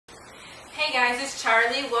Hey guys, it's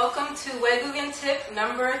Charlie. Welcome to 외국인 tip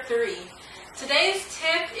number 3. Today's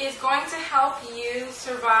tip is going to help you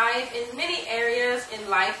survive in many areas in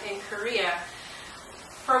life in Korea.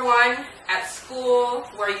 For one, at school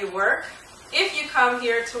where you work. If you come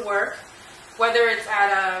here to work, whether it's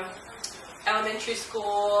at a elementary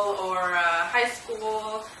school or a high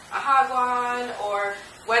school, a hagwon, or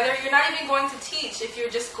whether you're not even going to teach, if you're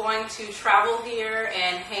just going to travel here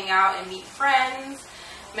and hang out and meet friends,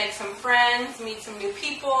 make some friends, meet some new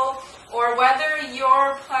people, or whether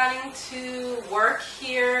you're planning to work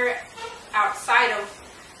here outside of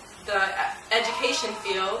the education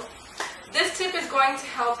field, this tip is going to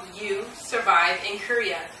help you survive in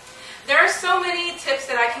Korea. There are so many tips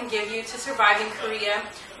that I can give you to survive in Korea,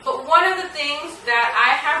 but one of the things that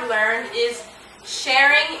I have learned is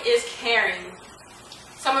sharing is caring.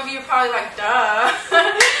 Some of you are probably like, duh,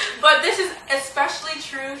 but this is especially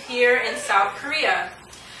true here in South Korea.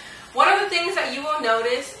 One of the things that you will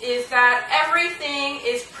notice is that everything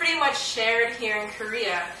is pretty much shared here in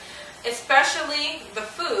Korea, especially the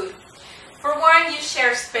food. For one, you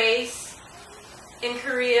share space. In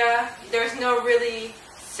Korea, there's no really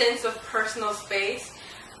sense of personal space.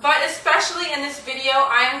 But especially in this video,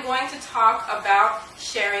 I am going to talk about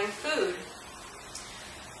sharing food.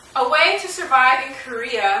 A way to survive in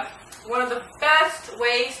Korea, one of the best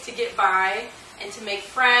ways to get by and to make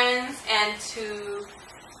friends and to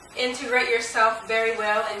integrate yourself very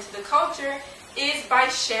well into the culture is by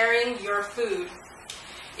sharing your food.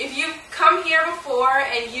 If you've come here before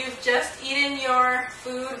and you've just eaten your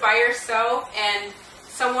food by yourself and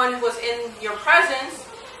someone was in your presence,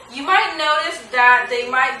 you might notice that they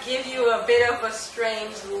might give you a bit of a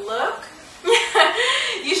strange look.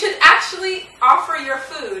 You should actually offer your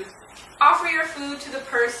food. Offer your food to the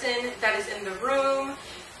person that is in the room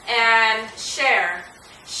and share.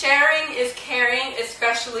 Sharing is caring,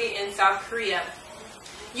 especially in South Korea.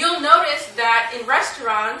 You'll notice that in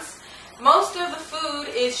restaurants, most of the food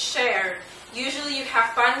is shared. Usually you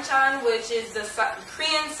have banchan, which is the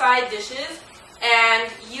Korean side dishes, and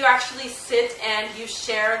you actually sit and you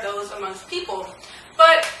share those amongst people.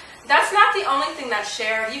 But that's not the only thing that's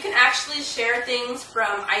shared. You can actually share things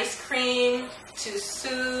from ice cream to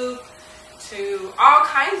soup to all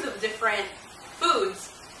kinds of different foods.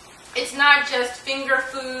 It's not just finger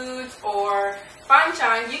foods or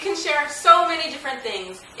banchan. You can share so many different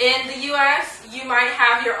things. In the US, you might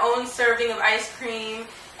have your own serving of ice cream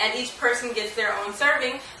and each person gets their own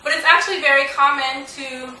serving, but it's actually very common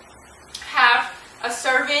to have a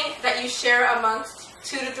serving that you share amongst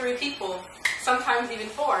 2 to 3 people, sometimes even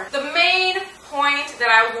 4. The main point that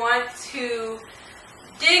I want to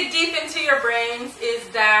dig deep into your brains is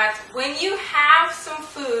that when you have some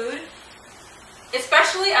food,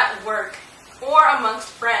 especially at work or amongst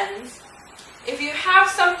friends, if you have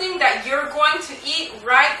something that you're going to eat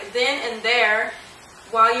right then and there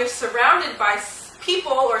while you're surrounded by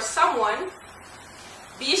people or someone,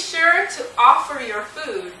 be sure to offer your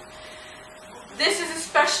food. This is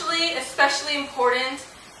especially important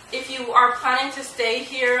if you are planning to stay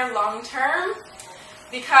here long term,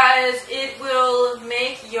 because it will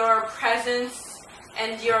make your presence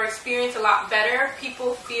and your experience a lot better.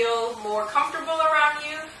 People feel more comfortable around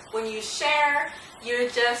you. When you share, you're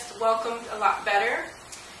just welcomed a lot better.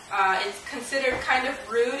 It's considered kind of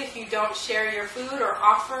rude if you don't share your food or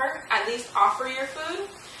at least offer your food.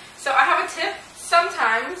 So I have a tip.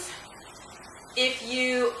 Sometimes if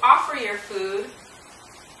you offer your food,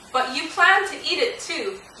 but you plan to eat it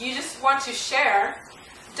too, you just want to share,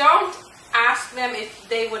 don't ask them if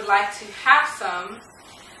they would like to have some.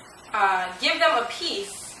 Give them a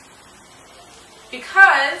piece,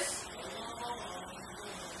 because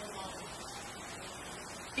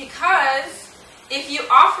if you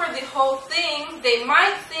offer the whole thing, they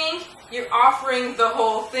might think you're offering the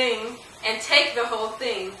whole thing and take the whole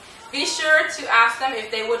thing. Be sure to ask them if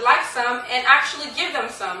they would like some and actually give them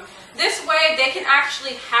some. This way they can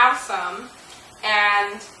actually have some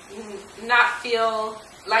and not feel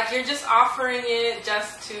like you're just offering it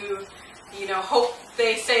just to, hope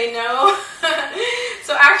they say no.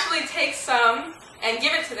 So actually take some and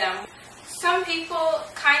give it to them. Some people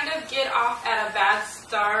kind of get off at a bad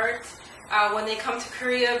start when they come to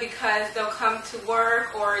Korea, because they'll come to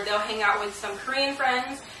work or they'll hang out with some Korean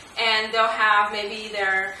friends and they'll have maybe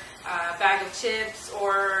their bag of chips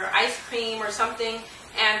or ice cream or something.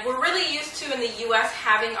 And we're really used to, in the US,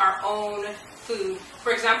 having our own food.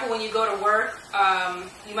 For example, when you go to work,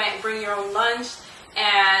 you might bring your own lunch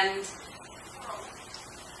and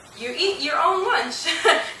you eat your own lunch.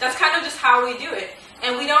 That's kind of just how we do it.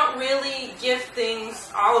 And we don't really give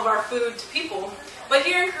all of our food to people. But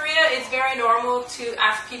here in Korea, it's very normal to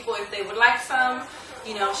ask people if they would like some,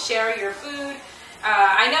 you know, share your food.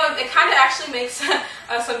 I know it kind of actually makes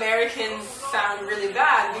us Americans sound really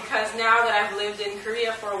bad, because now that I've lived in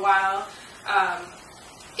Korea for a while,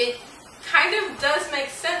 it kind of does make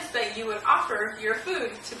sense that you would offer your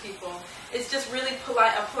food to people. It's just really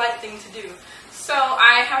a polite thing to do. So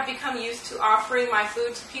I have become used to offering my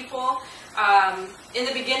food to people. In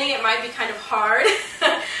the beginning, it might be kind of hard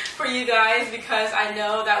for you guys, because I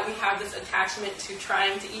know that we have this attachment to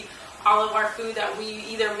trying to eat all of our food that we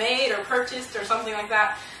either made or purchased or something like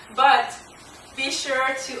that. But be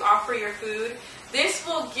sure to offer your food. This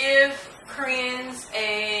will give Koreans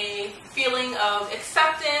a feeling of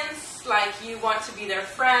acceptance, like you want to be their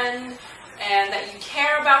friend and that you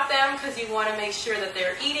care about them because you want to make sure that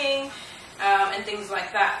they're eating, and things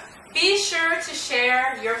like that. Be sure to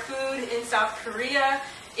share your food in South Korea.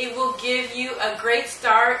 It will give you a great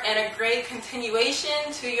start and a great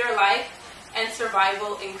continuation to your life and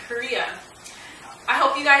survival in Korea. I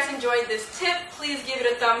hope you guys enjoyed this tip. Please give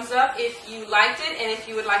it a thumbs up if you liked it and if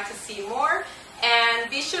you would like to see more. And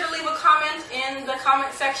be sure to leave a comment in the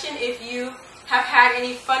comment section if you have had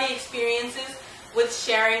any funny experiences with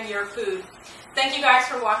sharing your food. Thank you guys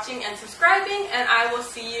for watching and subscribing, and I will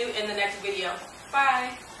see you in the next video.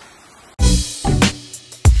 Bye!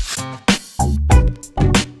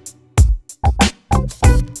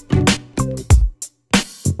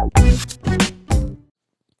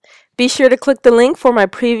 Be sure to click the link for my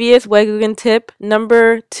previous 외국인 tip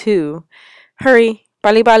number 2. Hurry,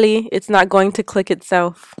 bali bali, it's not going to click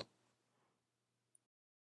itself.